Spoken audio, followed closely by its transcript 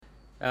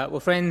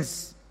Well,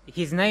 friends,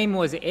 his name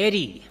was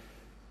Eddie.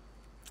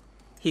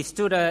 He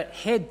stood a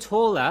head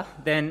taller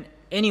than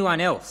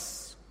anyone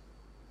else.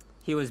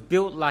 He was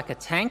built like a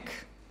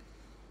tank.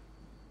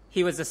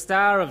 He was the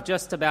star of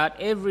just about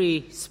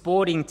every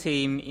sporting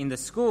team in the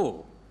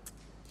school.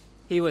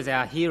 He was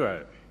our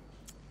hero.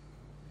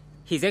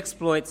 His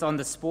exploits on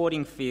the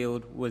sporting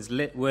field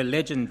were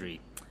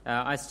legendary.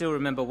 I still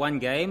remember one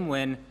game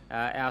when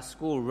our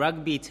school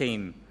rugby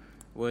team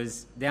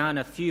was down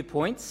a few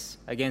points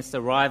against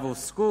a rival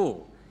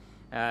school.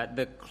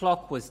 The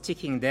clock was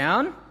ticking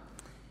down,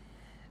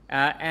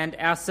 and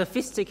our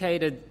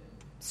sophisticated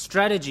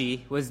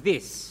strategy was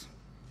this: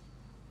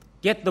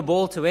 get the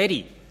ball to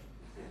Eddie.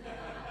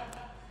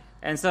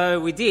 And so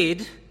we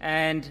did,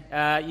 and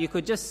you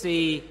could just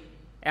see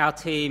our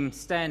team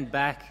stand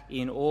back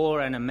in awe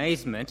and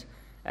amazement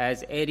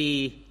as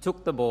Eddie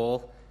took the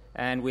ball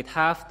and, with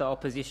half the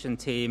opposition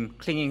team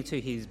clinging to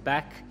his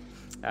back,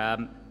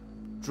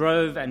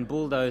 drove and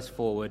bulldozed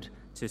forward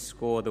to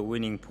score the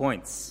winning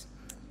points.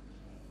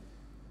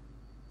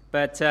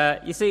 But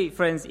you see,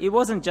 friends, it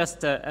wasn't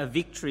just a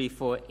victory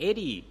for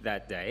Eddie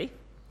that day,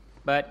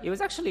 but it was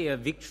actually a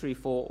victory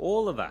for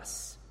all of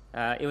us.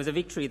 It was a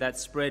victory that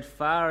spread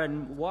far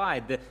and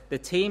wide. The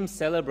team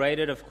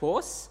celebrated, of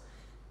course,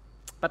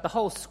 but the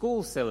whole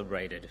school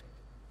celebrated,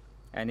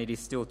 and it is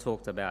still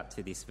talked about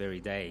to this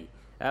very day.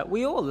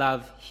 We all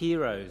love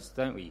heroes,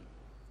 don't we?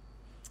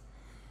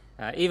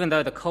 Even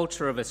though the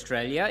culture of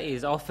Australia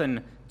is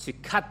often to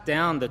cut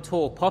down the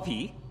tall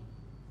poppy,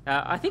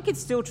 I think it's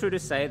still true to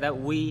say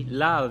that we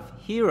love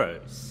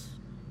heroes.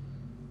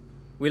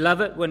 We love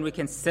it when we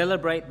can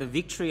celebrate the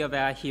victory of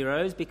our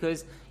heroes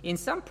because in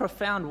some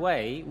profound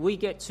way we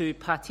get to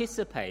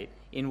participate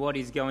in what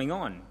is going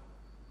on.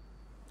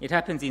 It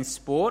happens in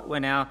sport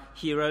when our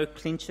hero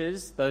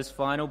clinches those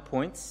final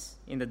points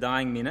in the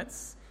dying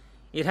minutes.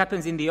 It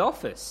happens in the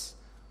office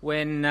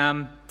when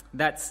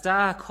that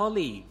star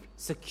colleague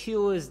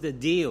secures the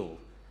deal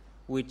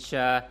which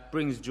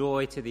brings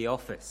joy to the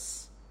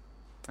office.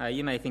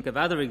 You may think of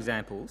other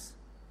examples,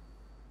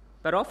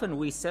 but often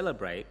we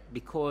celebrate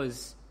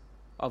because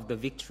of the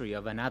victory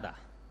of another.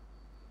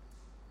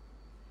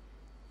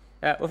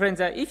 Well, friends,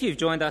 if you've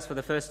joined us for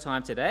the first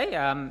time today,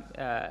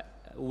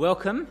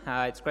 welcome.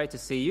 It's great to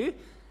see you.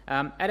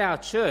 At our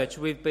church,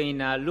 we've been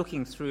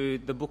looking through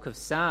the book of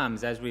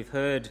Psalms, as we've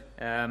heard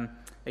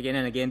again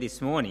and again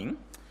this morning.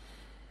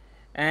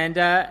 And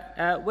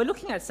we're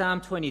looking at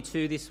Psalm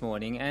 22 this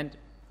morning, and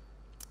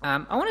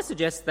I want to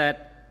suggest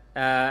that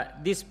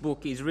this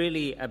book is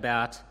really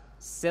about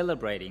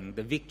celebrating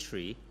the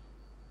victory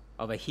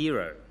of a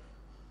hero.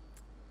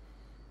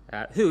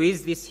 Who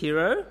is this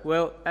hero?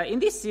 Well, in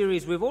this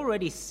series, we've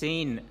already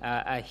seen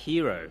a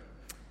hero.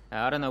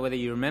 I don't know whether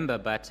you remember,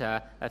 but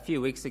a few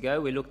weeks ago,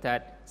 we looked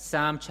at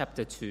Psalm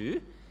chapter 2.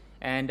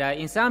 And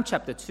in Psalm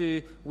chapter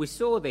 2, we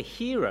saw the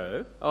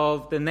hero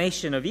of the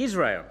nation of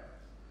Israel.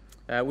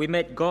 We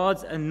met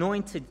God's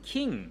anointed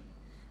king.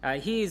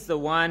 He is the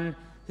one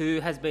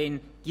who has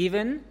been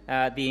given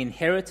the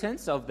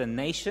inheritance of the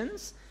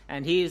nations,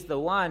 and he is the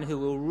one who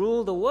will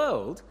rule the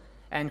world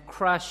and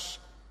crush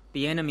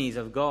the enemies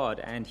of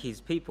God and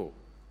his people.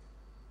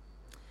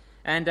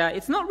 And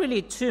it's not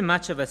really too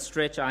much of a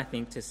stretch, I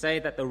think, to say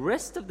that the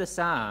rest of the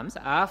Psalms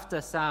after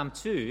Psalm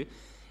 2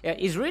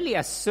 is really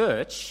a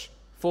search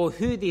for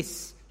who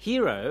this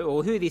hero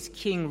or who this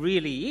king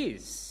really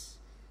is.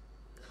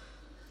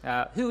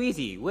 Who is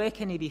he? Where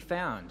can he be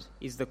found?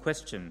 Is the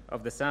question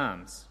of the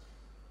Psalms.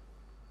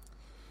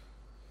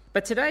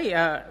 But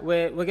today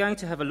we're going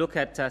to have a look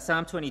at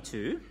Psalm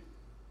 22,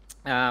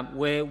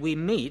 where we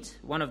meet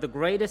one of the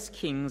greatest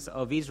kings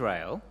of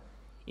Israel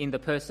in the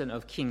person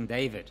of King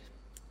David.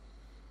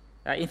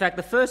 In fact,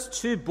 the first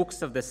two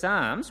books of the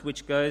Psalms,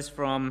 which goes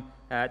from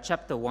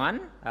chapter 1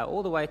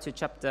 all the way to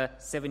chapter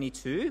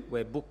 72,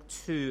 where book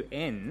 2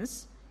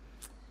 ends,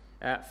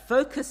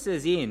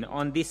 focuses in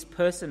on this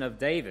person of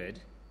David,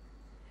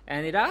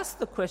 and it asks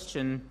the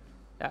question,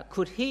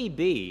 could he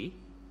be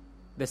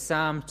the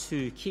Psalm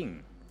 2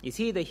 king? Is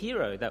he the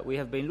hero that we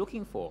have been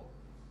looking for?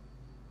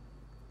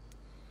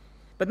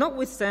 But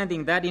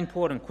notwithstanding that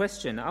important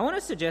question, I want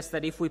to suggest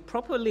that if we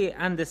properly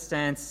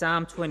understand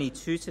Psalm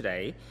 22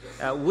 today,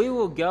 we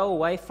will go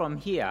away from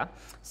here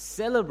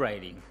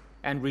celebrating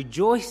and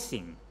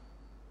rejoicing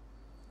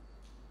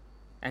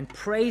and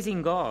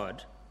praising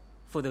God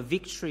for the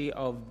victory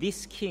of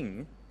this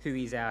king who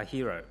is our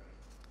hero.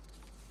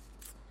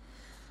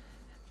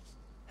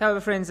 However,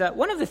 friends,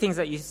 one of the things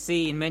that you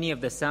see in many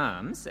of the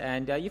Psalms,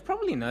 and you've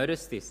probably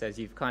noticed this as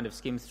you've kind of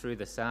skimmed through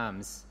the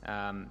Psalms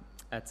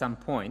at some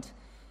point,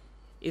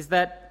 is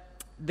that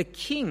the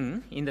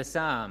king in the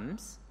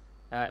Psalms,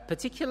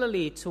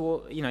 particularly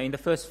in the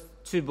first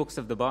two books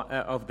of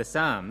the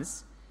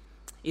Psalms,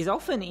 is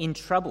often in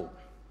trouble.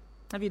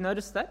 Have you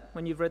noticed that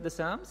when you've read the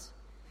Psalms?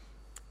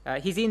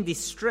 He's in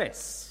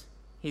distress.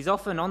 He's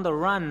often on the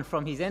run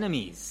from his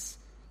enemies.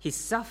 He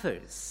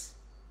suffers.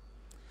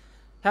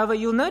 However,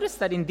 you'll notice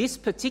that in this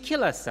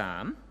particular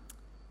psalm,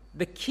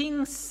 the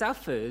king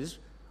suffers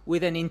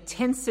with an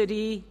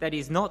intensity that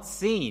is not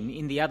seen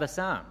in the other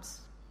Psalms.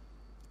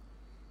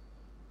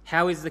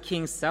 How is the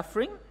king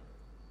suffering?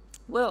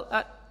 Well,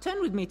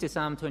 turn with me to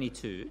Psalm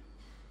 22,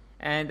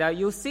 and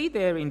you'll see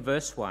there in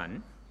verse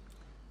 1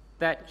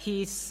 that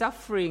he's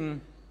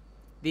suffering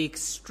the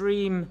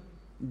extreme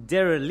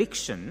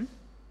dereliction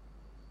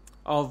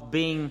of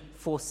being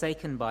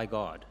forsaken by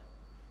God.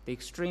 The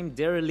extreme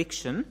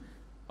dereliction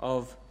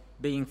of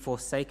being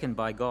forsaken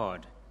by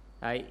God.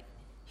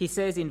 He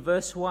says in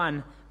verse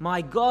 1,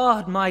 my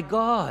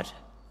God,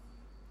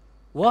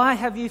 why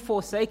have you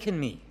forsaken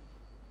me?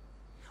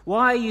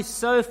 Why are you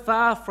so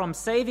far from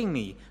saving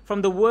me,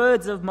 from the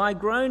words of my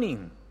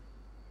groaning?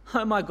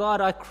 Oh my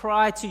God, I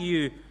cry to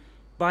you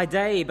by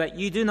day, but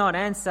you do not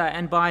answer,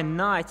 and by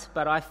night,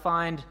 but I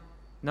find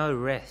no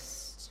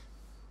rest.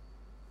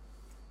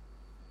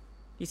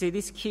 You see,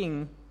 this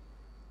king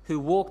who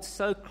walked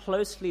so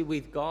closely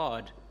with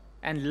God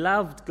and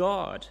loved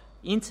God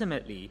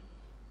intimately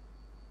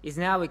is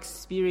now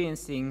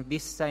experiencing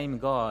this same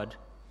God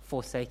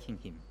forsaking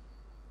him,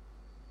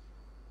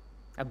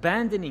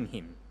 abandoning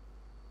him,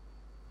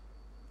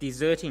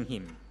 deserting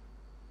him.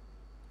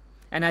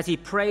 And as he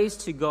prays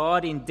to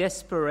God in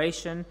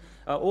desperation,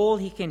 all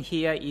he can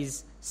hear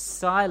is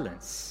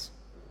silence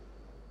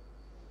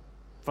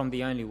from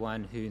the only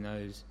one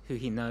who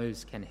he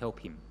knows can help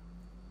him.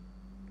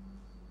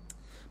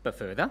 But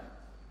further,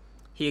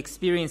 he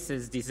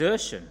experiences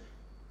desertion,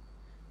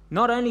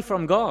 not only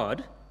from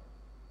God,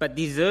 but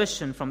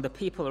desertion from the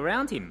people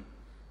around him.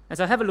 And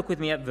so have a look with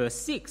me at verse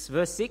 6.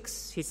 Verse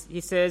 6,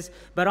 he says,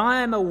 but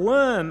I am a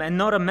worm and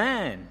not a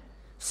man,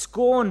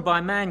 scorned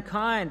by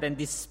mankind and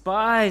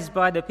despised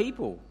by the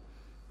people.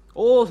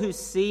 All who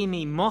see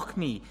me mock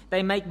me.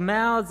 They make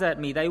mouths at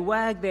me. They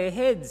wag their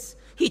heads.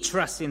 He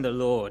trusts in the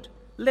Lord.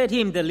 Let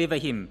him deliver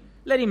him.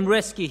 Let him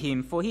rescue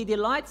him, for he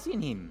delights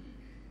in him.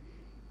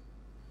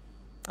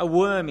 A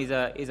worm is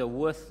a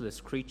worthless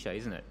creature,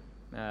 isn't it?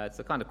 It's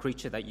the kind of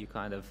creature that you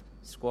kind of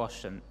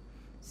squash and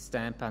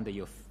stamp under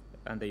your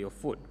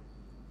foot.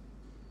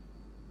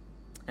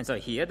 And so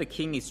here the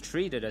king is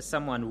treated as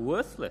someone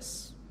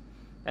worthless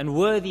and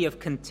worthy of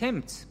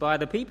contempt by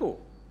the people.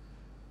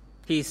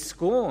 He is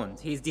scorned,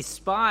 he is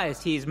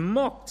despised, he is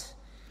mocked.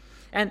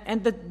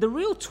 And the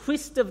real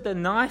twist of the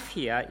knife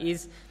here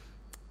is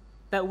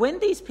that when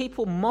these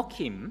people mock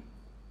him,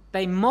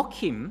 they mock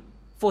him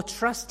for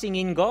trusting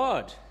in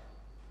God,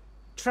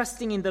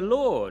 trusting in the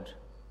Lord.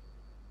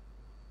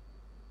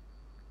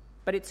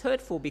 But it's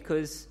hurtful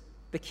because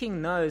the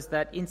king knows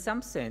that in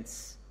some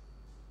sense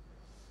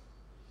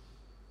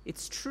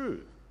it's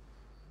true.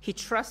 He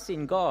trusts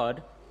in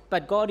God,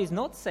 but God is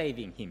not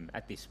saving him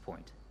at this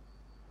point.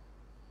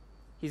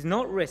 He's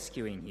not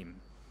rescuing him.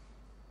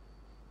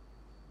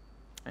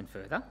 And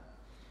further,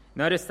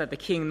 notice that the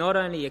king not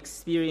only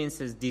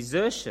experiences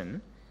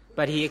desertion,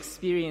 but he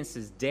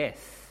experiences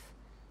death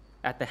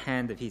at the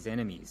hand of his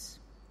enemies.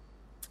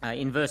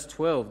 In verse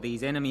 12,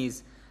 these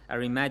enemies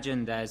are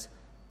imagined as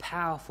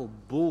powerful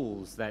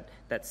bulls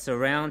that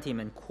surround him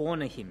and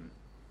corner him,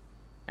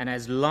 and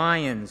as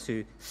lions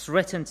who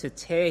threaten to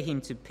tear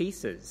him to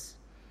pieces.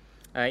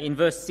 In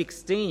verse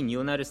 16,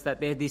 you'll notice that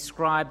they're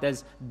described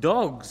as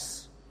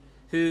dogs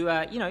who,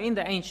 in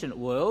the ancient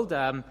world,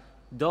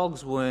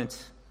 dogs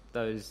weren't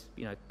those,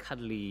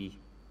 cuddly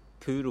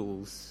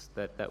poodles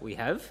that we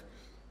have,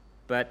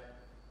 but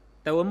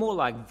they were more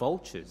like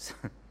vultures,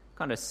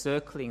 kind of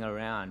circling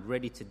around,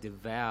 ready to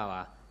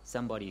devour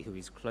somebody who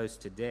is close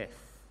to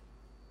death.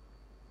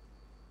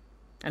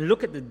 And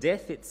look at the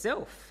death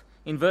itself.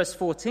 In verse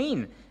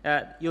 14,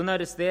 you'll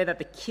notice there that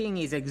the king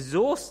is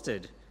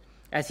exhausted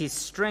as his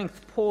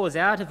strength pours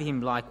out of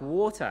him like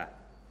water.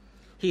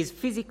 He is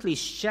physically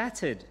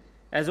shattered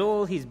as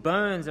all his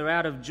bones are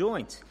out of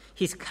joint.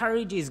 His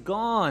courage is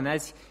gone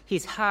as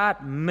his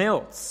heart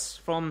melts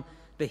from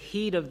the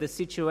heat of the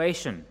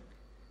situation,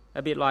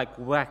 a bit like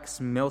wax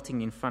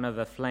melting in front of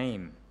a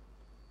flame.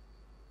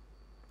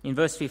 In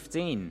verse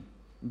 15,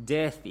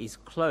 death is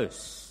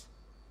close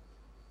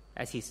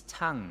as his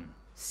tongue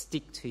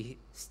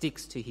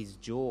sticks to his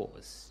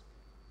jaws.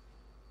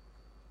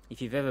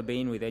 If you've ever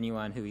been with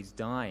anyone who is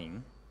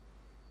dying,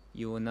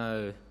 you will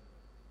know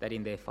that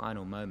in their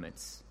final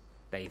moments,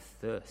 they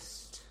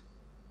thirst.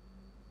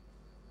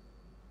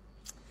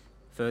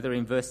 Further,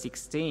 in verse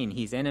 16,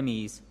 his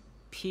enemies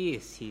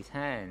pierce his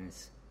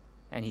hands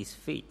and his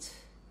feet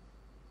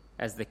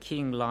as the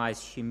king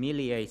lies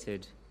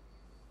humiliated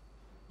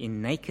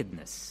in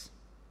nakedness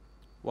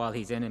while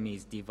his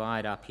enemies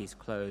divide up his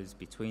clothes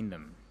between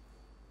them.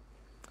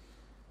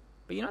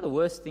 But the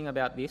worst thing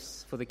about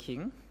this for the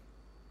king?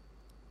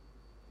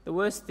 The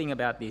worst thing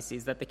about this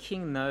is that the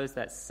king knows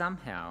that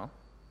somehow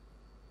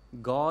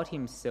God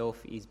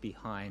himself is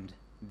behind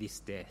this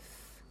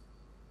death.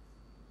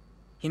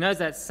 He knows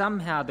that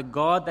somehow the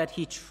God that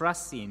he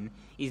trusts in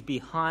is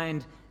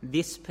behind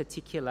this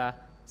particular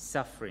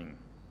suffering.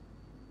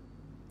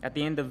 At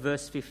the end of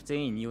verse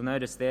 15, you'll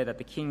notice there that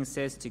the king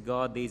says to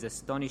God these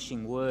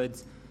astonishing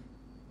words,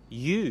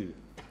 You,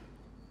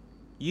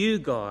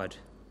 God,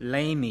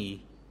 lay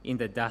me in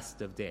the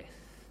dust of death.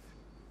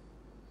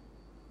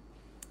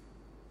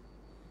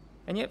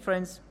 And yet,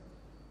 friends,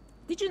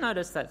 did you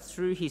notice that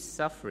through his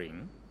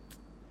suffering,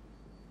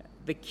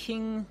 the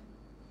king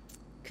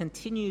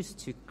continues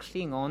to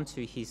cling on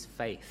to his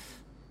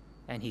faith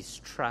and his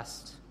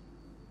trust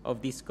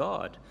of this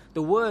God?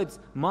 The words,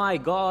 my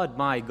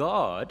God,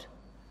 are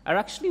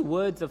actually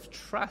words of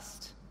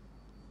trust,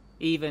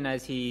 even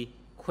as he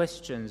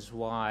questions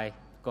why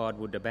God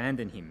would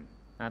abandon him,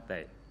 aren't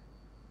they?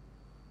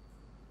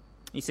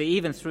 You see,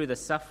 even through the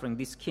suffering,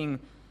 this king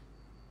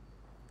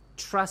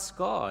trusts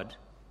God,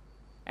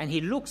 and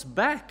he looks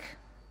back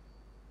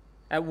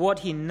at what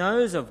he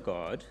knows of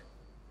God,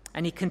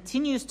 and he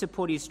continues to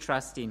put his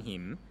trust in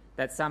him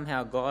that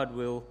somehow God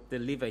will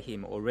deliver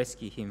him or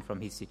rescue him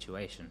from his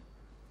situation.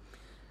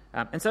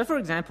 And so, for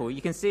example,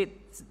 you can see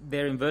it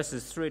there in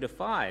verses 3 to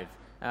 5.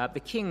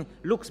 The king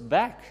looks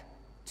back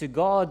to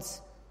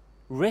God's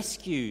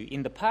rescue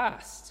in the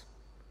past.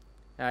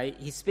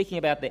 He's speaking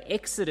about the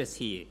Exodus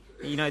here.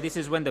 You know, this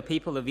is when the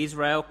people of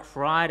Israel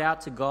cried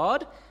out to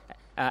God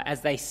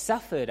as they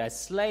suffered as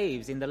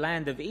slaves in the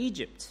land of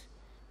Egypt.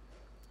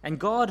 And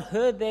God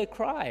heard their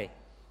cry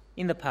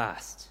in the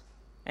past,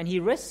 and he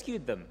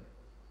rescued them.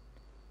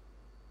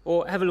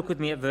 Or have a look with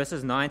me at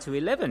verses 9 to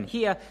 11.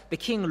 Here, the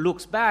king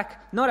looks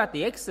back, not at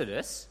the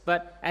Exodus,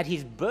 but at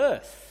his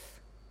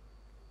birth.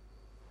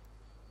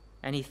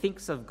 And he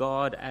thinks of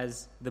God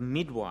as the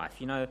midwife.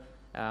 You know,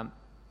 I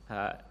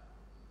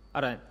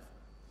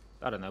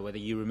don't know whether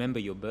you remember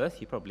your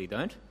birth. You probably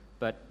don't.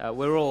 But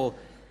we're all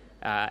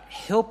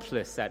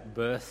helpless at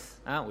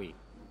birth, aren't we?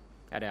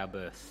 At our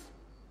birth.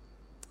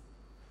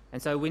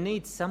 And so we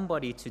need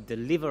somebody to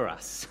deliver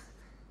us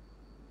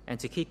and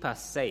to keep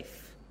us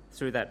safe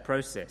through that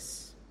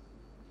process.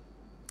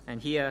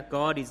 And here,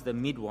 God is the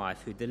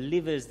midwife who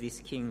delivers this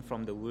king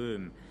from the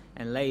womb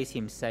and lays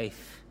him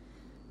safe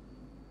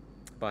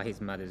by his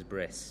mother's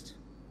breast.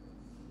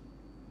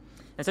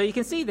 And so you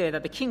can see there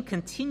that the king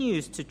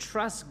continues to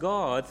trust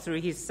God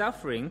through his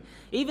suffering,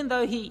 even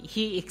though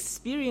he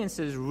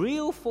experiences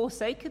real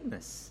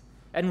forsakenness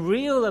and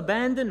real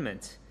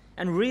abandonment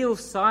and real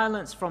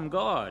silence from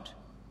God.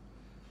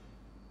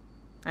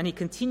 And he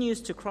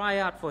continues to cry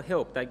out for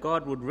help, that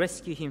God would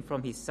rescue him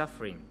from his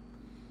suffering.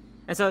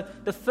 And so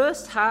the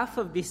first half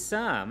of this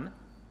psalm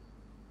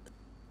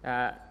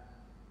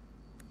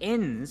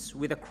ends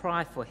with a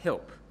cry for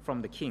help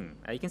from the king.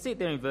 You can see it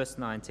there in verse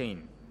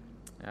 19.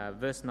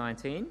 Verse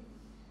 19,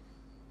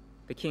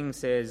 the king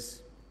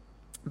says,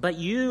 "But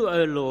you,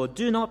 O Lord,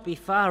 do not be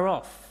far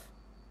off.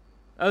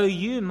 O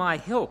you, my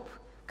help,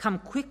 come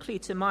quickly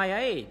to my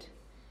aid.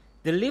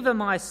 Deliver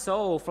my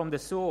soul from the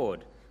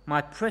sword, my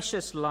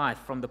precious life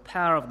from the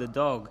power of the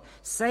dog.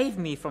 Save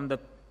me from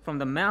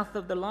the mouth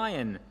of the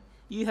lion.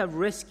 You have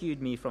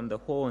rescued me from the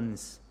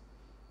horns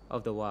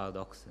of the wild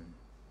oxen."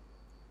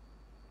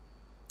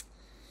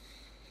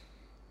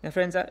 Now,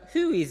 friends,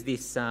 who is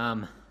this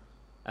psalm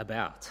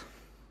about?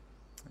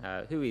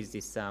 Who is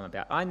this psalm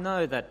about? I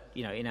know that,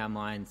 in our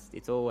minds,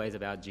 it's always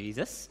about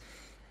Jesus.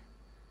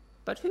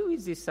 But who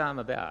is this psalm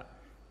about?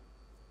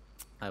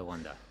 I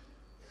wonder.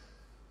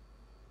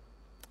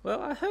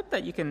 Well, I hope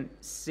that you can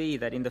see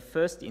that in the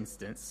first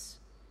instance,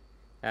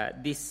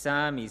 this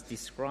psalm is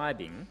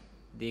describing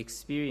the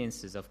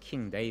experiences of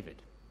King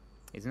David,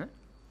 isn't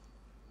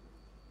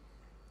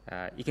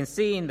it? You can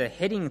see in the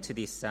heading to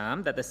this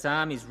psalm that the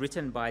psalm is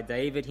written by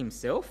David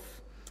himself.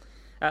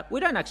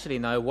 We don't actually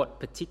know what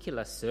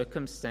particular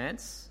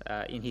circumstance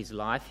in his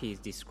life he is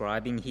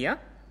describing here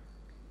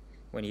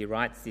when he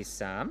writes this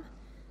psalm,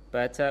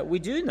 but we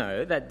do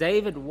know that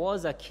David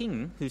was a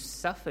king who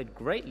suffered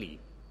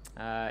greatly.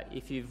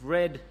 If you've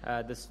read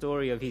the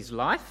story of his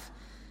life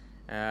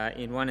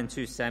in 1 and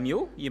 2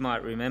 Samuel, you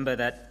might remember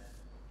that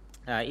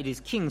it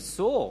is King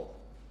Saul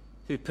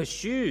who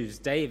pursues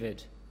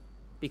David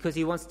because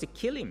he wants to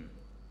kill him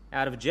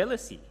out of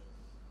jealousy.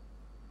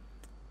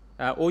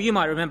 Or you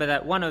might remember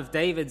that one of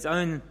David's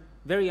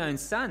very own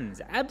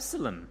sons,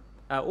 Absalom,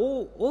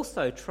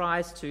 also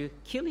tries to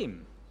kill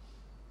him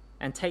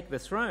and take the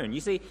throne. You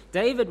see,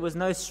 David was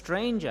no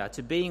stranger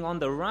to being on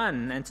the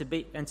run and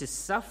to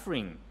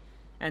suffering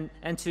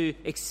and to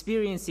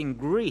experiencing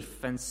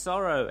grief and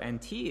sorrow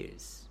and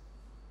tears.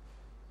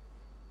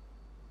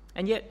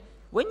 And yet,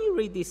 when you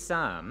read this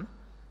psalm,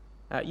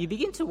 you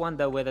begin to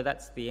wonder whether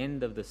that's the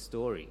end of the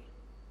story.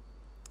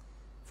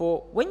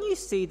 For when you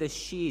see the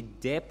sheer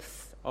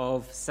depth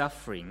of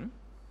suffering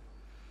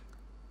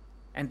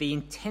and the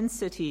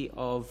intensity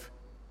of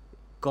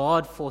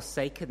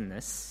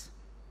God-forsakenness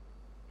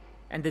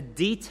and the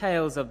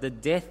details of the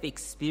death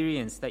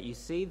experience that you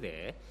see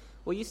there,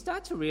 well, you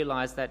start to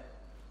realize that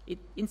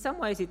in some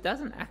ways it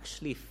doesn't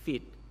actually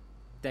fit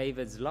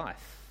David's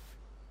life.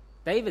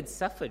 David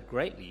suffered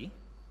greatly,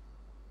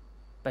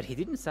 but he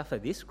didn't suffer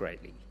this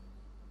greatly.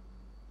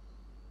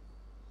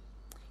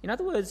 In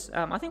other words,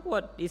 I think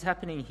what is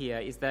happening here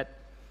is that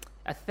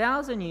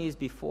 1,000 years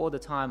before the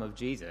time of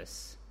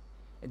Jesus,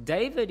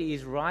 David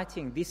is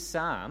writing this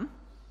psalm,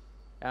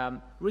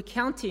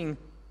 recounting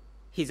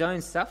his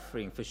own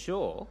suffering for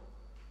sure,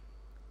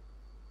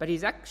 but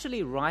he's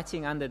actually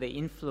writing under the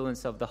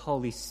influence of the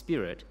Holy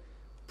Spirit,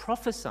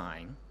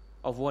 prophesying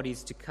of what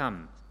is to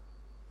come.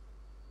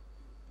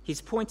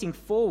 He's pointing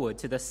forward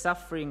to the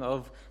suffering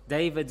of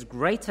David's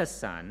greatest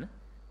son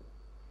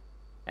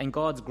and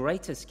God's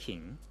greatest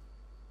king,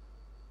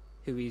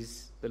 who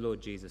is the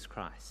Lord Jesus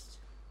Christ.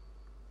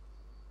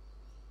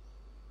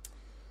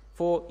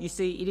 For, you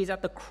see, it is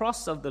at the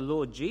cross of the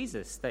Lord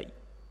Jesus that,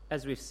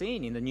 as we've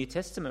seen in the New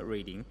Testament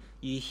reading,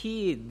 you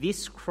hear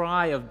this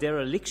cry of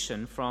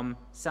dereliction from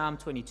Psalm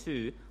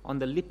 22 on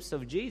the lips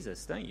of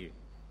Jesus, don't you?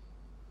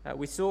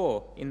 We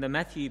saw in the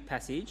Matthew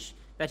passage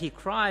that he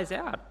cries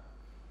out,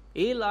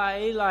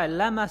 Eli, Eli,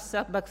 lama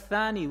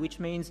sabachthani, which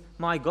means,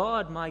 my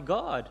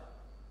God,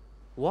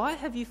 why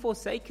have you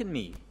forsaken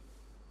me?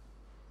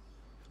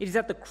 It is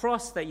at the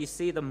cross that you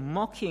see the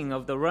mocking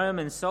of the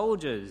Roman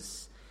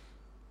soldiers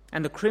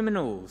and the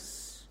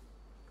criminals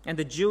and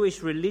the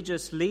Jewish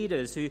religious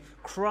leaders who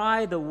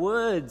cry the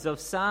words of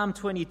Psalm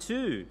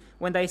 22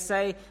 when they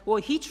say, well,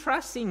 he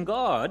trusts in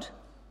God,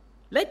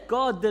 let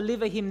God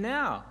deliver him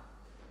now.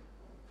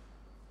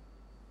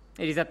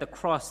 It is at the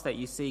cross that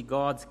you see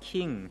God's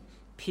king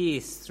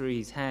pierced through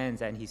his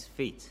hands and his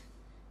feet.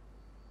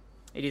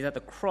 It is at the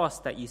cross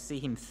that you see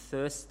him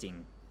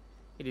thirsting.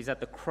 It is at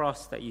the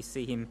cross that you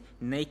see him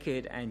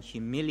naked and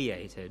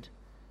humiliated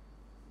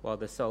while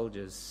the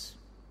soldiers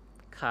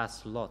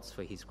cast lots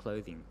for his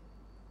clothing.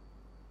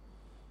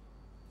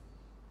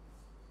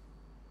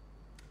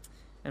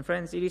 And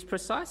friends, it is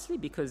precisely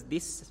because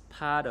this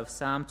part of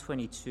Psalm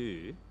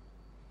 22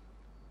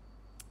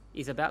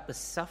 is about the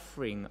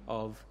suffering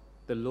of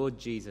the Lord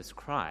Jesus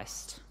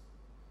Christ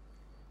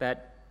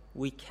that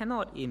we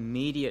cannot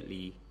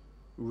immediately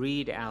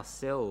read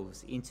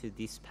ourselves into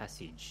this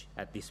passage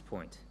at this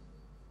point,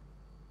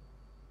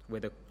 where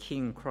the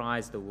king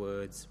cries the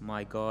words,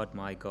 my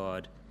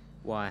God,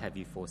 why have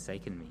you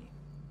forsaken me?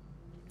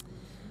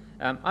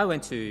 I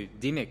went to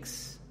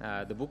Dymocks,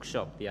 the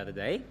bookshop, the other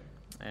day,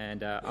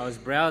 and I was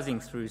browsing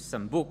through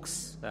some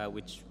books,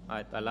 which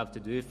I love to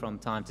do from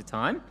time to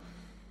time,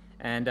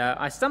 and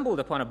I stumbled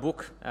upon a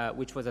book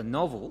which was a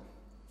novel.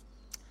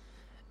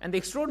 And the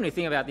extraordinary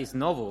thing about this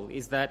novel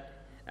is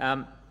that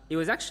it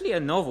was actually a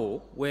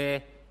novel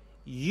where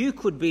you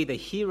could be the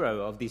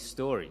hero of this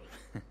story.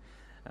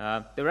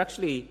 There were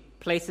actually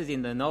places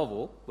in the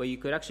novel where you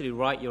could actually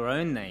write your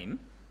own name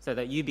so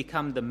that you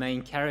become the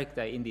main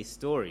character in this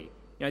story.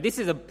 You know, this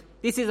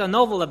is a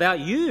novel about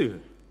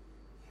you.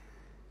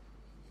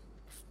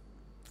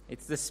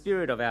 It's the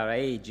spirit of our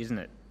age, isn't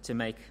it, to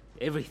make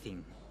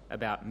everything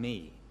about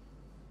me.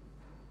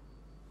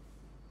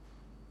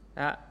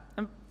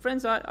 And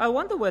friends, I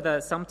wonder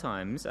whether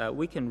sometimes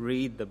we can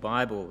read the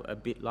Bible a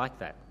bit like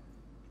that.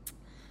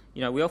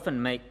 You know, we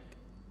often make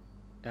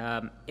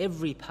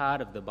every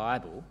part of the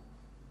Bible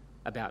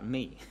about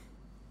me.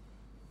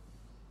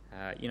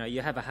 You know,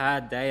 you have a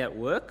hard day at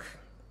work,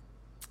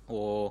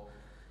 or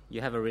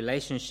you have a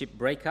relationship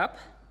breakup,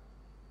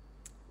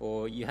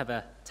 or you have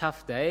a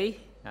tough day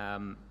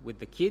with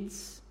the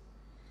kids,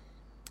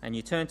 and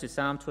you turn to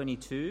Psalm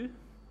 22,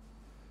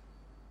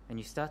 and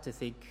you start to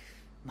think,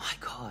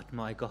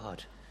 my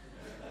God,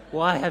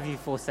 why have you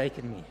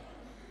forsaken me?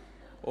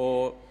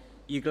 Or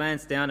you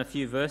glance down a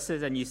few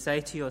verses and you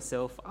say to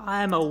yourself,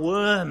 I am a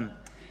worm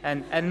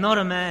and not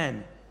a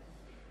man.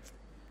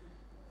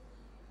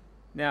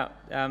 Now,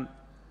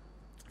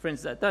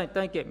 friends,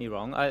 don't get me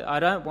wrong. I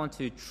don't want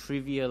to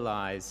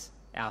trivialize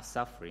our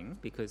suffering,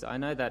 because I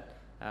know that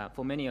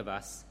for many of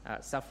us,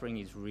 suffering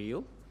is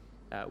real.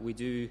 We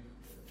do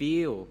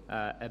feel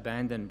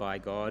abandoned by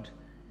God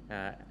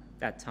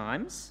at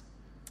times,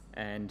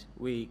 and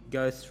we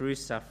go through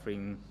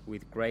suffering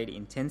with great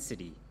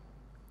intensity.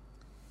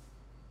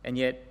 And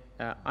yet,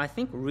 I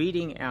think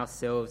reading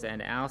ourselves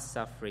and our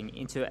suffering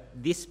into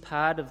this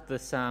part of the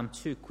psalm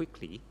too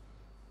quickly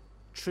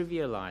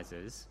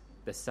trivializes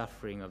the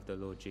suffering of the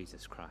Lord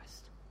Jesus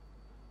Christ.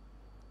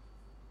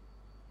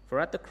 For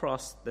at the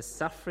cross, the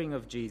suffering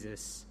of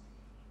Jesus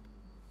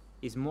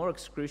is more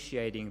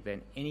excruciating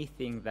than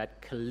anything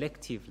that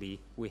collectively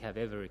we have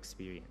ever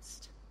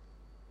experienced.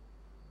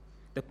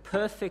 The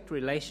perfect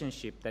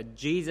relationship that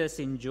Jesus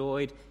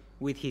enjoyed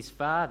with his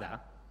Father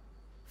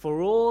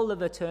for all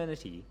of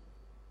eternity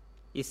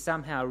is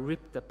somehow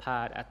ripped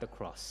apart at the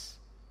cross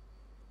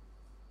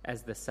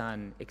as the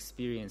Son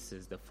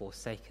experiences the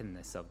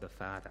forsakenness of the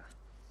Father.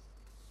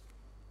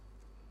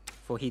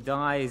 For he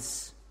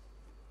dies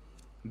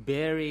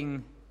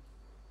bearing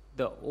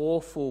the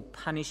awful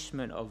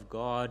punishment of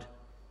God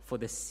for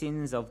the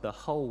sins of the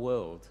whole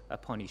world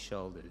upon his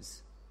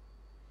shoulders,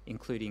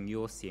 including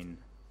your sin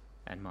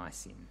and my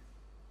sin.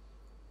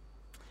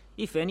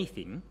 If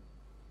anything,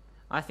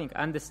 I think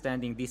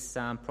understanding this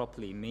psalm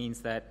properly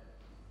means that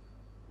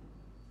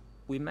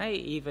we may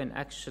even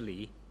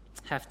actually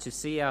have to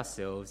see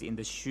ourselves in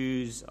the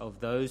shoes of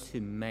those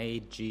who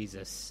made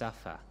Jesus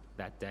suffer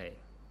that day.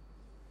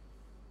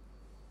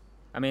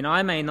 I mean,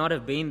 I may not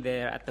have been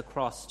there at the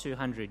cross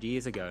 200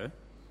 years ago.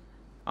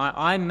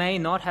 I may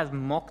not have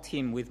mocked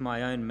him with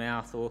my own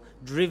mouth or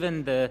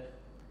driven the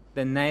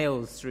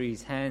nails through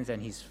his hands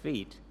and his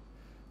feet.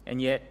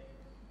 And yet,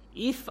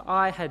 if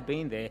I had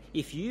been there,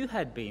 if you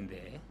had been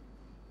there,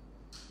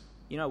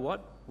 you know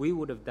what? We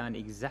would have done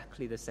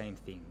exactly the same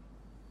thing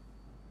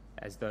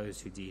as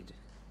those who did.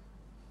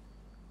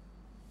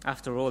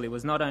 After all, it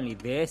was not only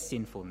their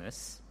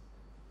sinfulness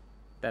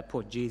that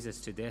put Jesus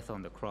to death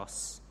on the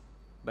cross,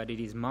 but it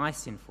is my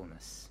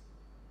sinfulness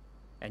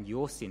and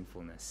your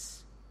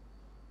sinfulness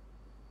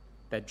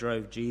that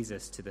drove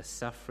Jesus to the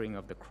suffering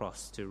of the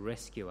cross to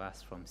rescue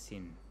us from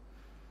sin.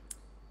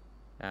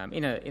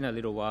 In a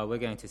little while, we're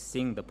going to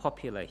sing the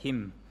popular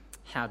hymn,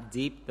 How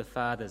Deep the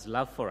Father's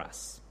Love for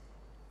Us.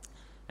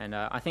 And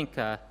I think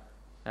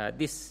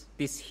this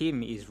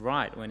hymn is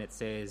right when it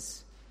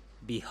says,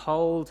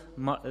 behold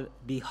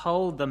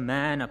the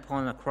man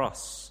upon a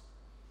cross,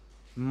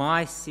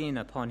 my sin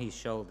upon his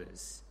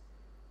shoulders.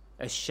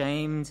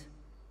 Ashamed,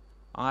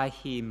 I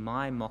hear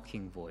my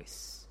mocking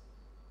voice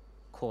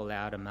call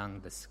out among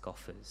the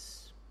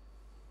scoffers.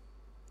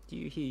 Do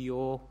you hear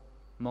your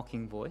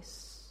mocking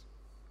voice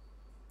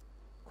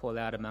call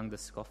out among the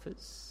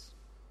scoffers?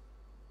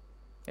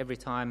 Every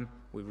time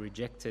we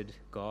rejected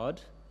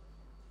God,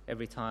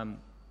 every time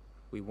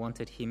we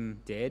wanted him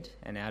dead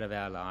and out of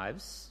our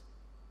lives,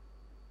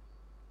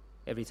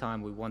 every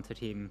time we wanted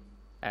him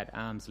at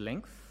arm's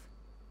length,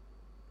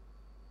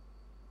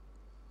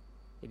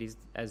 it is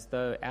as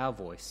though our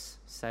voice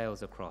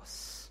sails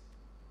across,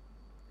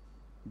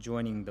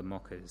 joining the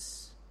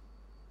mockers,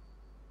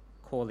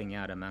 calling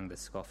out among the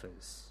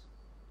scoffers.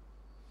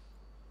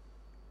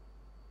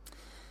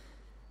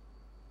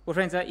 Well,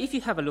 friends, if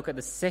you have a look at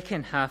the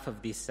second half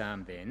of this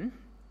psalm then,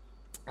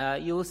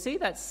 you will see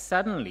that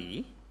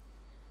suddenly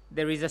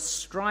there is a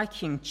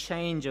striking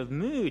change of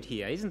mood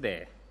here, isn't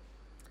there?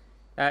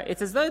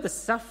 It's as though the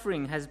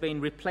suffering has been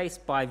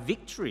replaced by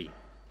victory.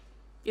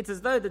 It's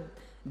as though the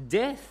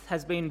death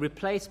has been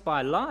replaced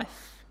by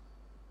life.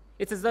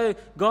 It's as though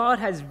God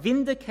has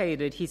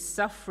vindicated his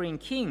suffering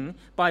king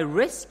by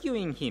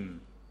rescuing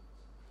him,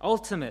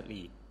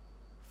 ultimately,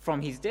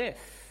 from his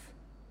death.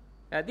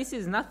 This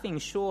is nothing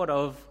short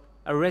of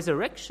a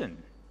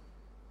resurrection.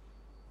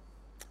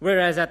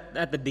 Whereas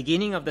at the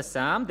beginning of the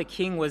psalm, the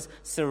king was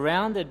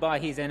surrounded by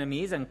his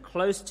enemies and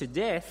close to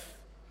death,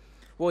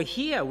 well,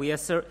 here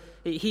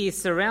he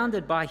is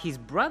surrounded by his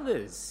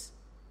brothers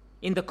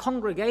in the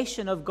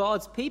congregation of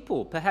God's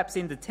people, perhaps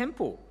in the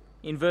temple,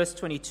 in verse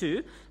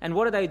 22. And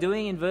what are they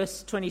doing in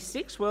verse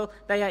 26? Well,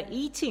 they are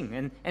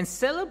eating and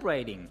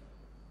celebrating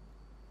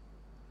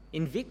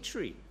in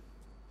victory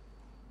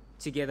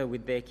together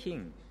with their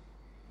king.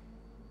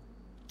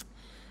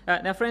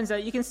 Now, friends,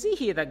 you can see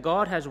here that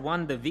God has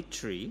won the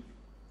victory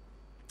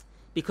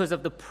because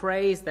of the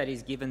praise that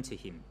is given to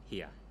him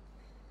here.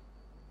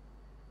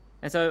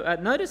 And so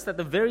notice that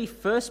the very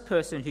first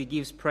person who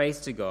gives praise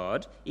to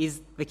God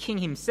is the king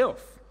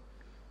himself.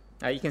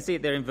 You can see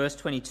it there in verse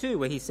 22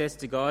 where he says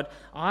to God,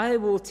 I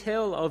will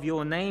tell of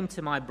your name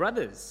to my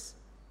brothers.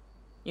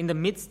 In the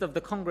midst of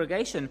the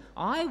congregation,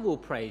 I will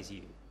praise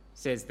you,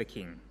 says the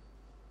king.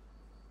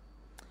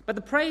 But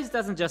the praise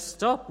doesn't just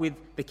stop with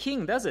the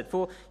king, does it?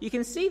 For you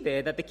can see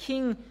there that the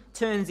king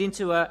turns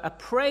into a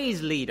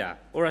praise leader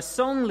or a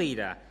song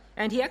leader,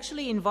 and he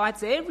actually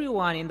invites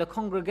everyone in the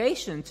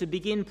congregation to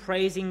begin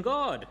praising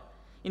God.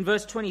 In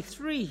verse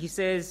 23, he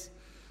says,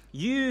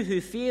 you who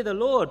fear the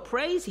Lord,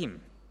 praise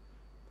him.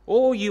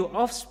 All you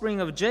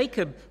offspring of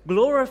Jacob,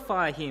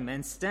 glorify him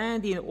and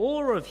stand in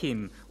awe of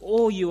him,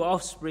 all you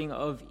offspring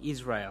of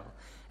Israel.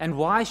 And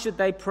why should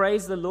they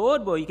praise the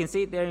Lord? Well, you can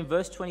see it there in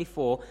verse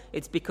 24.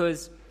 It's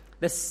because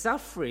the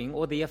suffering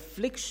or the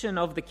affliction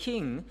of the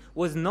king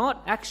was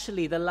not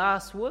actually the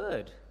last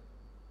word.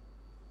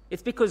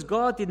 It's because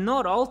God did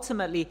not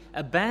ultimately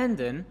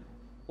abandon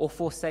or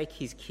forsake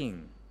his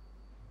king.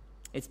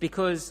 It's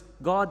because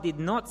God did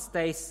not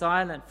stay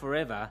silent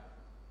forever,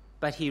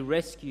 but he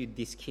rescued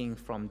this king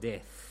from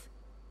death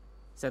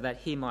so that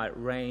he might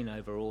reign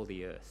over all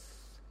the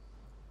earth.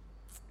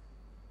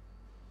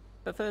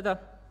 But further,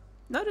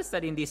 notice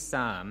that in this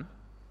psalm,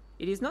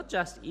 it is not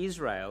just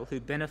Israel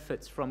who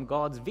benefits from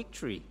God's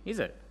victory, is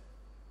it?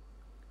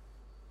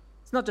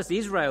 It's not just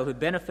Israel who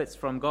benefits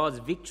from God's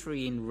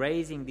victory in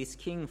raising this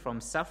king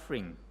from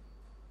suffering.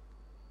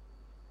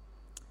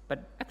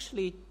 But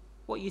actually,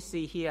 what you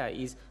see here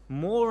is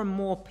more and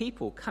more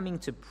people coming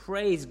to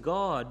praise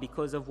God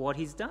because of what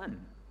he's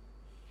done.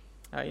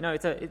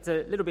 It's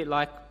a little bit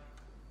like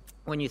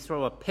when you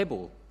throw a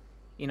pebble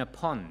in a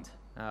pond.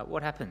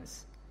 What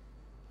happens?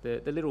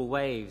 The little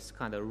waves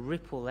kind of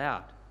ripple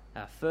out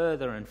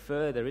further and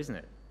further, isn't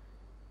it?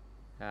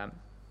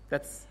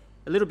 That's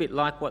a little bit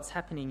like what's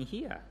happening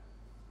here.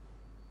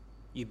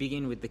 You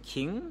begin with the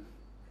king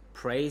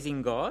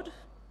praising God,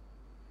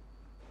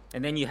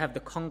 and then you have the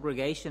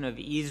congregation of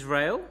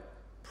Israel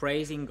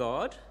praising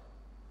God.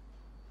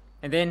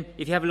 And then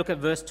if you have a look at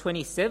verse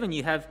 27,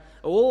 you have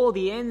all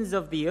the ends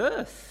of the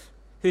earth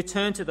who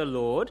turn to the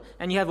Lord,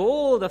 and you have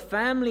all the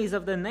families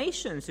of the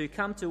nations who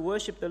come to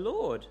worship the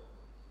Lord.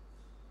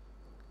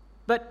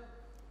 But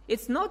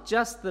it's not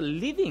just the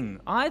living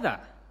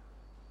either.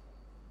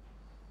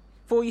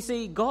 For you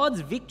see, God's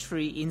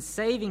victory in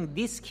saving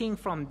this king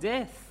from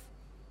death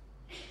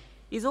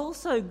is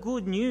also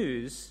good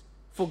news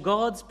for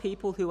God's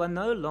people who are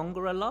no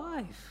longer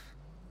alive.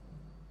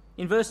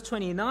 In verse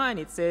 29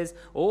 it says,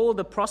 "All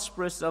the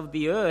prosperous of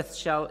the earth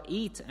shall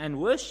eat and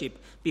worship.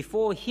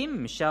 Before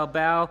him shall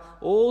bow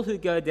all who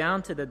go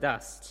down to the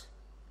dust,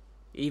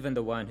 even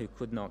the one who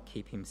could not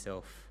keep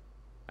himself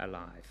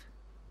alive."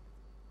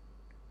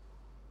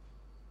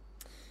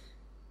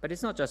 But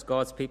it's not just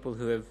God's people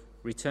who have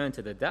returned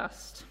to the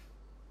dust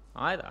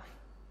either.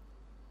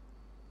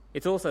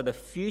 It's also the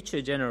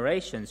future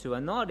generations who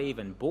are not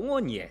even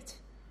born yet,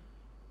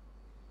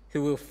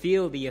 who will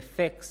feel the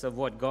effects of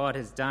what God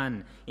has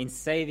done in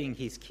saving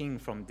his king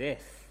from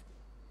death.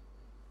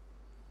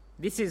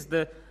 This is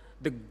the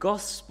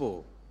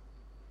gospel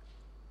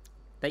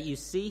that you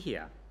see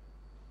here.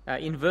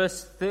 In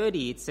verse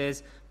 30 it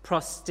says,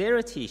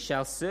 "Posterity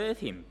shall serve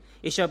him.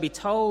 It shall be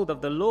told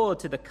of the Lord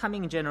to the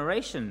coming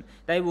generation.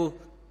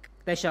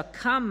 They shall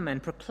come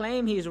and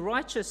proclaim his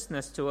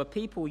righteousness to a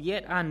people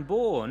yet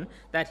unborn,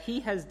 that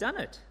he has done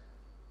it."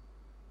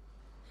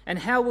 And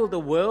how will the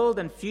world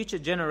and future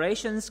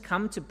generations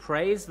come to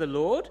praise the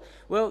Lord?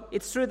 Well,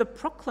 it's through the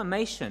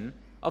proclamation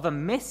of a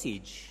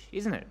message,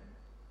 isn't it?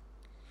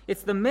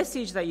 It's the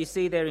message that you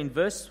see there in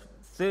verse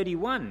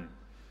 31.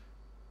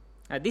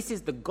 This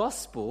is the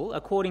gospel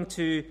according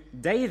to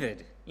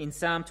David in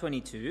Psalm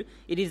 22.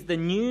 It is the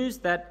news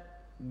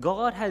that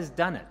God has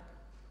done it.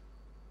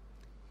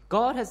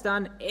 God has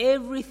done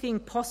everything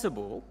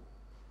possible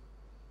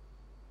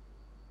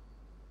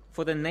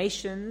for the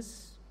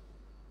nations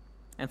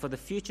and for the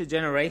future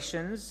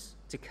generations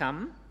to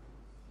come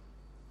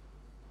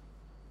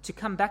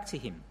back to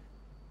him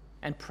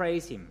and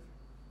praise him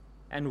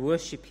and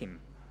worship him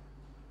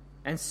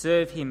and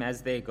serve him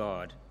as their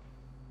God.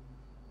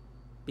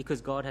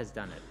 Because God has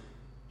done it.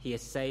 He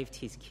has saved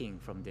his king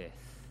from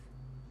death.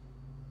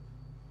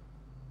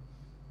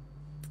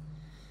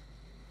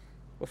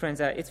 Well,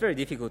 friends, it's very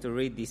difficult to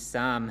read this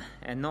psalm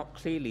and not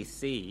clearly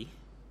see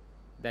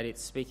that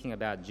it's speaking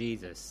about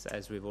Jesus,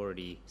 as we've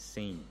already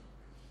seen.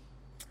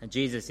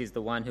 Jesus is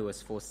the one who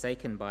was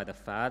forsaken by the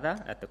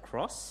Father at the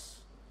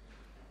cross,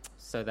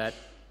 so that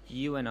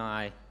you and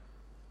I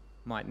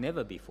might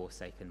never be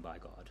forsaken by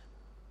God.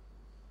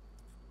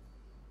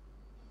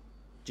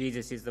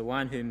 Jesus is the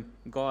one whom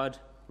God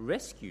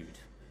rescued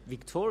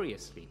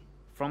victoriously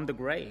from the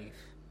grave,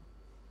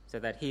 so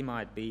that he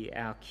might be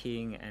our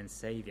King and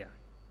Saviour.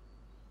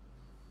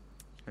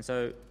 And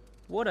so,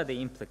 what are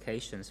the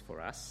implications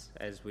for us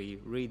as we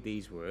read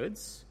these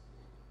words?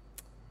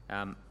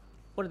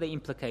 What are the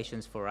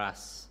implications for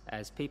us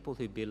as people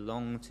who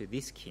belong to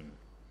this King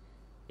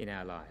in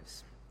our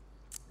lives?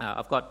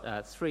 I've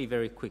got three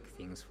very quick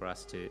things for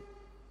us to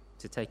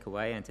take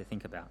away and to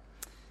think about.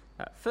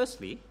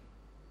 Firstly,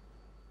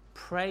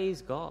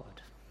 praise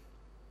God.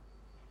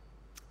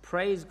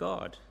 Praise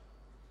God.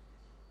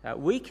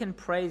 We can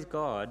praise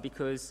God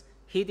because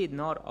he did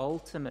not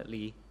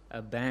ultimately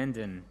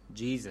abandon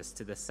Jesus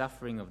to the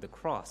suffering of the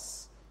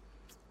cross,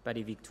 but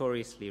he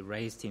victoriously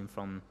raised him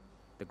from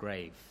the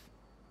grave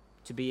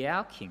to be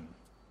our King,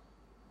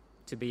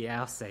 to be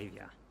our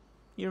Saviour.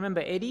 You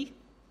remember Eddie?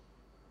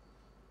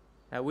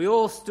 We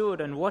all stood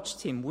and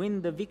watched him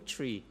win the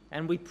victory,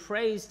 and we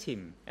praised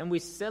him and we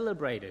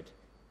celebrated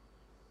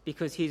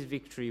because his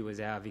victory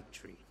was our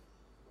victory.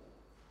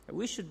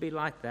 We should be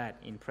like that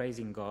in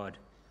praising God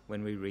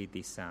when we read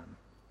this psalm.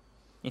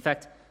 In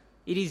fact,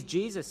 it is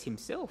Jesus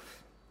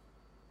himself,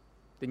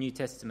 the New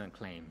Testament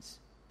claims,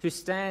 who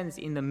stands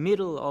in the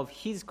middle of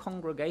his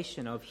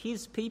congregation, of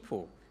his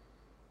people,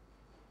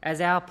 as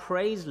our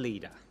praise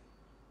leader,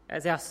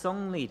 as our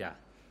song leader.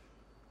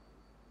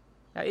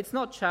 Now, it's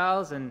not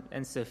Charles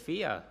and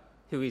Sophia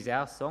who is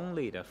our song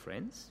leader,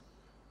 friends.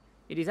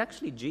 It is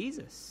actually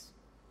Jesus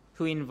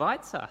who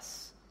invites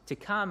us to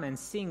come and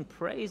sing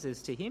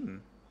praises to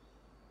him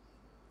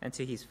and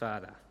to his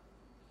Father.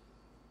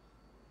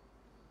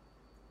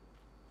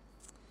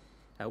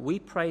 We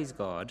praise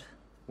God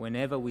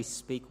whenever we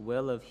speak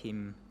well of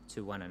him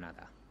to one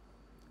another,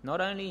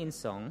 not only in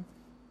song,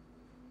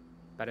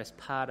 but as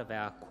part of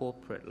our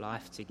corporate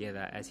life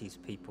together as his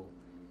people.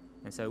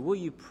 And so will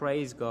you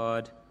praise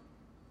God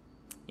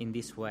in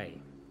this way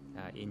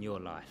in your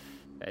life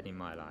and in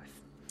my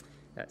life?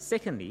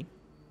 Secondly,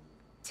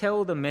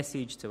 tell the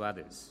message to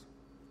others.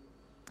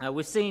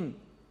 We've seen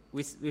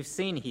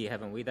here,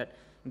 haven't we, that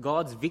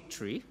God's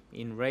victory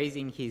in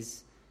raising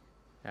his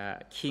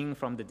king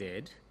from the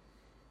dead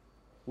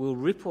will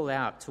ripple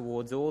out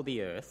towards all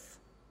the earth,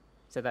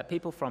 so that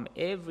people from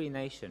every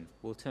nation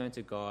will turn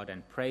to God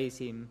and praise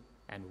him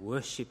and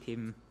worship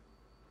him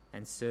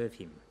and serve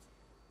him.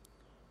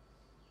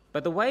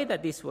 But the way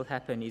that this will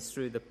happen is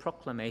through the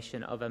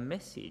proclamation of a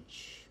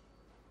message,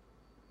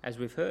 as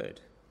we've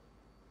heard.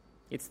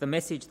 It's the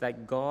message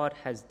that God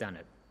has done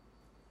it.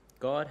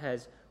 God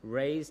has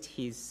raised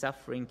his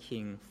suffering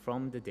king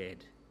from the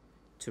dead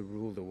to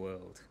rule the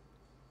world.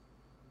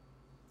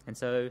 And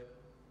so,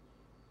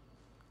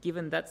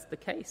 given that's the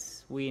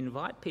case, we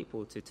invite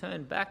people to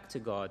turn back to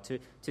God,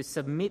 to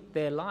submit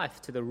their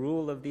life to the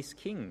rule of this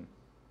king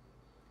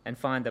and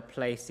find a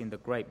place in the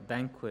great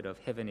banquet of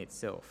heaven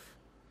itself.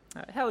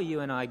 How are you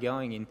and I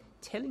going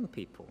telling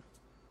people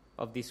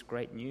of this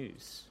great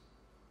news?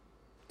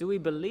 Do we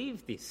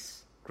believe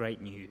this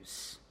great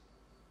news?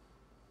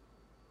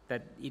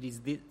 That it is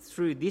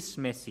through this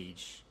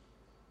message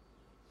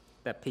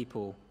that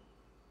people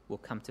will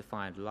come to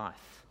find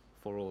life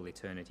for all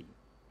eternity.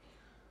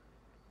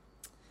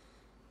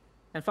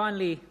 And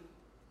finally,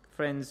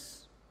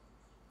 friends,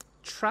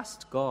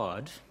 trust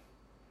God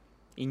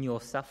in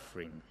your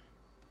suffering.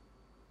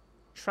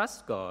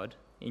 Trust God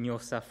in your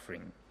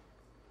suffering.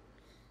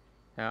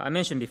 I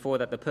mentioned before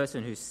that the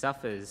person who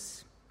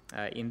suffers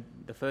in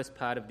the first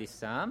part of this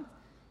psalm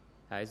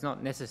is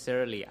not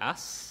necessarily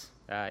us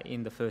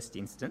in the first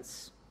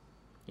instance.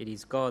 It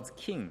is God's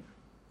King.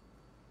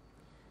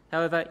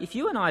 However, if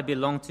you and I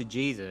belong to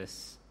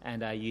Jesus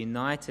and are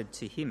united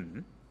to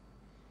him,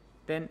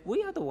 then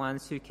we are the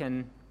ones who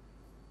can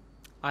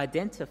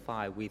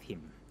identify with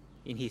him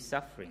in his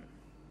suffering.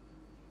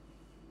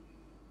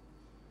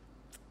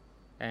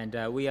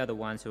 And we are the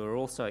ones who are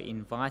also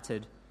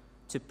invited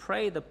to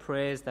pray the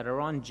prayers that are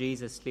on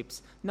Jesus'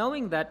 lips,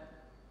 knowing that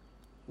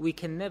we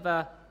can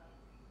never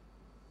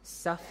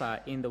suffer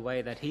in the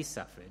way that he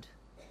suffered,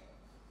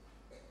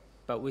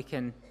 but we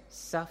can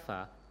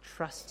suffer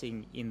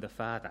trusting in the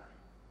Father.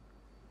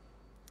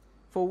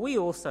 For we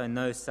also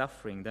know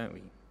suffering, don't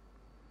we?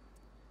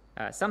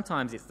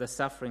 Sometimes it's the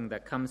suffering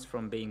that comes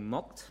from being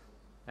mocked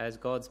as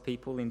God's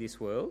people in this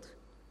world.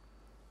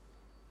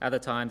 Other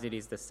times it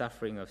is the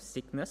suffering of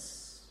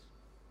sickness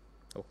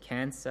or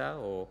cancer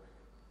or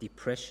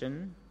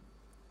depression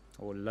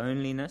or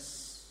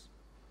loneliness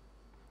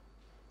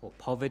or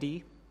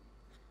poverty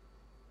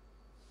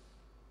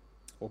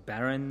or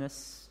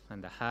barrenness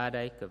and the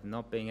heartache of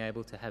not being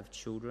able to have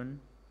children,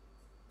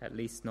 at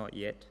least not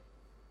yet.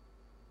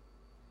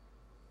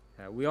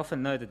 We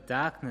often know the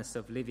darkness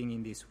of living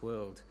in this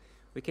world.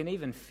 We can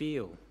even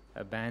feel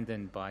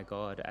abandoned by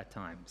God at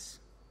times.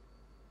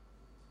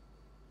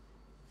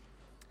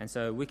 And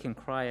so we can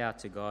cry out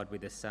to God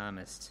with the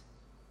psalmist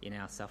in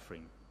our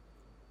suffering.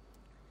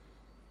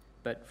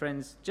 But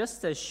friends,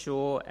 just as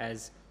sure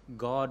as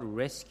God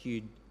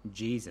rescued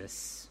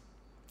Jesus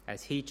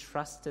as he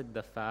trusted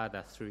the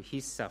Father through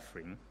his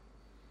suffering,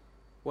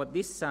 what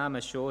this psalm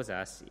assures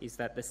us is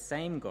that the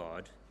same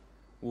God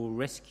will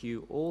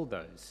rescue all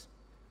those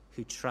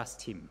who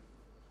trust him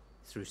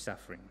through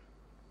suffering.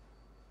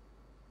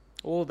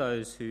 All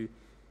those who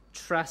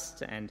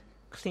trust and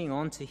cling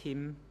on to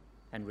him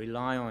and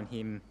rely on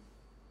him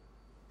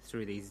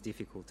through these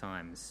difficult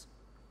times.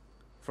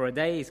 For a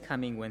day is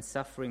coming when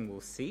suffering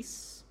will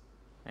cease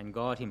and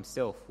God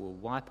himself will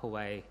wipe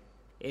away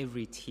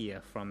every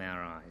tear from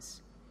our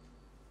eyes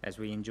as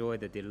we enjoy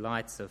the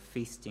delights of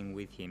feasting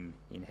with him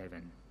in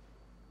heaven.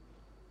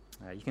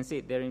 You can see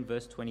it there in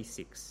verse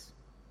 26.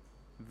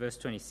 Verse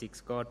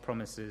 26, God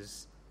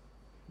promises,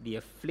 "The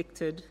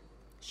afflicted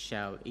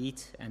shall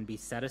eat and be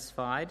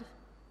satisfied.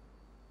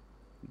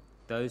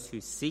 Those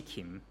who seek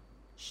him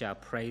shall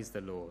praise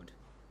the Lord.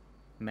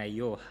 May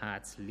your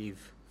hearts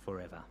live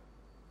forever."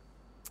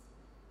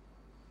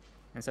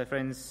 And so,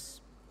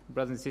 friends,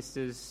 brothers and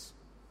sisters,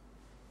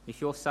 if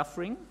you're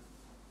suffering,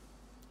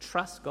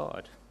 trust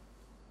God.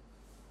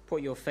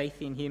 Put your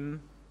faith in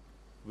him,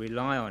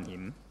 rely on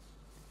him,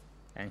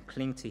 and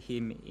cling to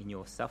him in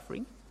your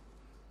suffering.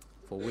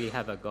 For we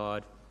have a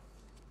God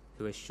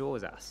who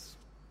assures us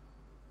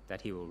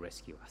that he will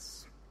rescue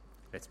us.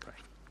 Let's pray.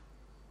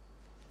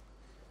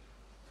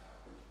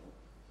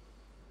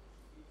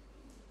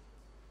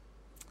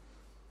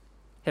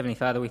 Heavenly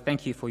Father, we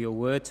thank you for your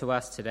word to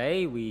us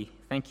today. We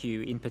thank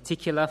you in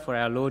particular for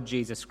our Lord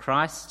Jesus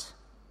Christ.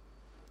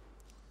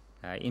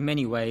 In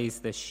many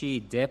ways, the sheer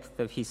depth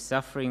of his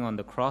suffering on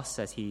the cross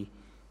as he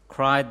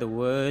cried the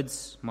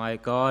words, my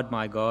God,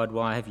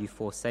 why have you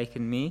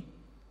forsaken me?"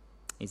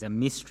 is a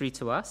mystery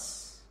to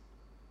us.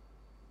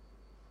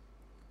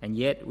 And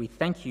yet we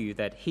thank you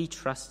that he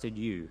trusted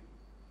you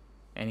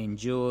and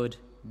endured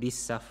this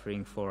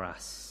suffering for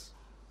us.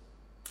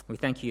 We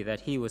thank you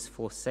that he was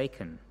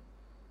forsaken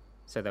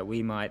so that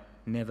we might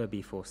never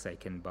be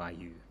forsaken by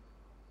you.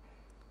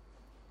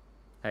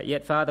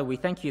 Yet, Father, we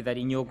thank you that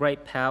in your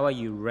great power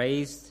you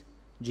raised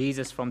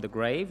Jesus from the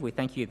grave. We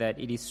thank you that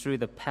it is through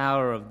the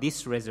power of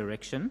this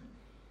resurrection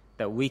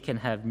that we can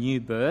have new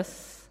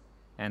birth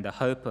and the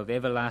hope of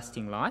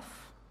everlasting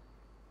life.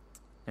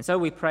 And so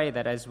we pray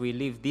that as we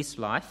live this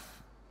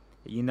life,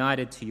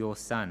 united to your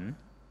Son,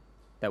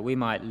 that we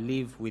might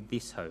live with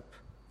this hope.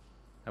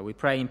 We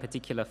pray in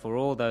particular for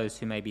all those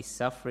who may be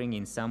suffering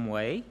in some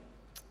way,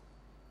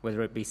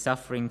 whether it be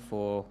suffering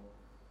for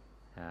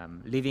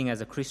living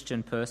as a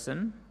Christian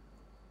person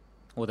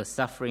or the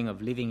suffering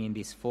of living in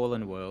this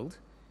fallen world.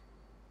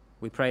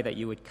 We pray that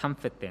you would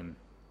comfort them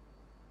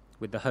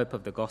with the hope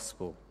of the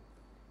gospel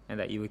and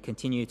that you would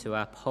continue to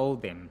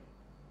uphold them,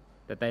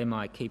 that they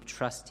might keep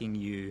trusting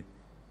you,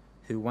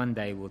 who one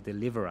day will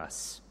deliver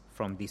us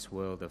from this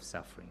world of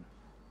suffering.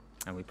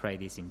 And we pray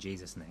this in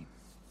Jesus' name.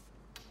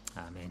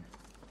 Amen.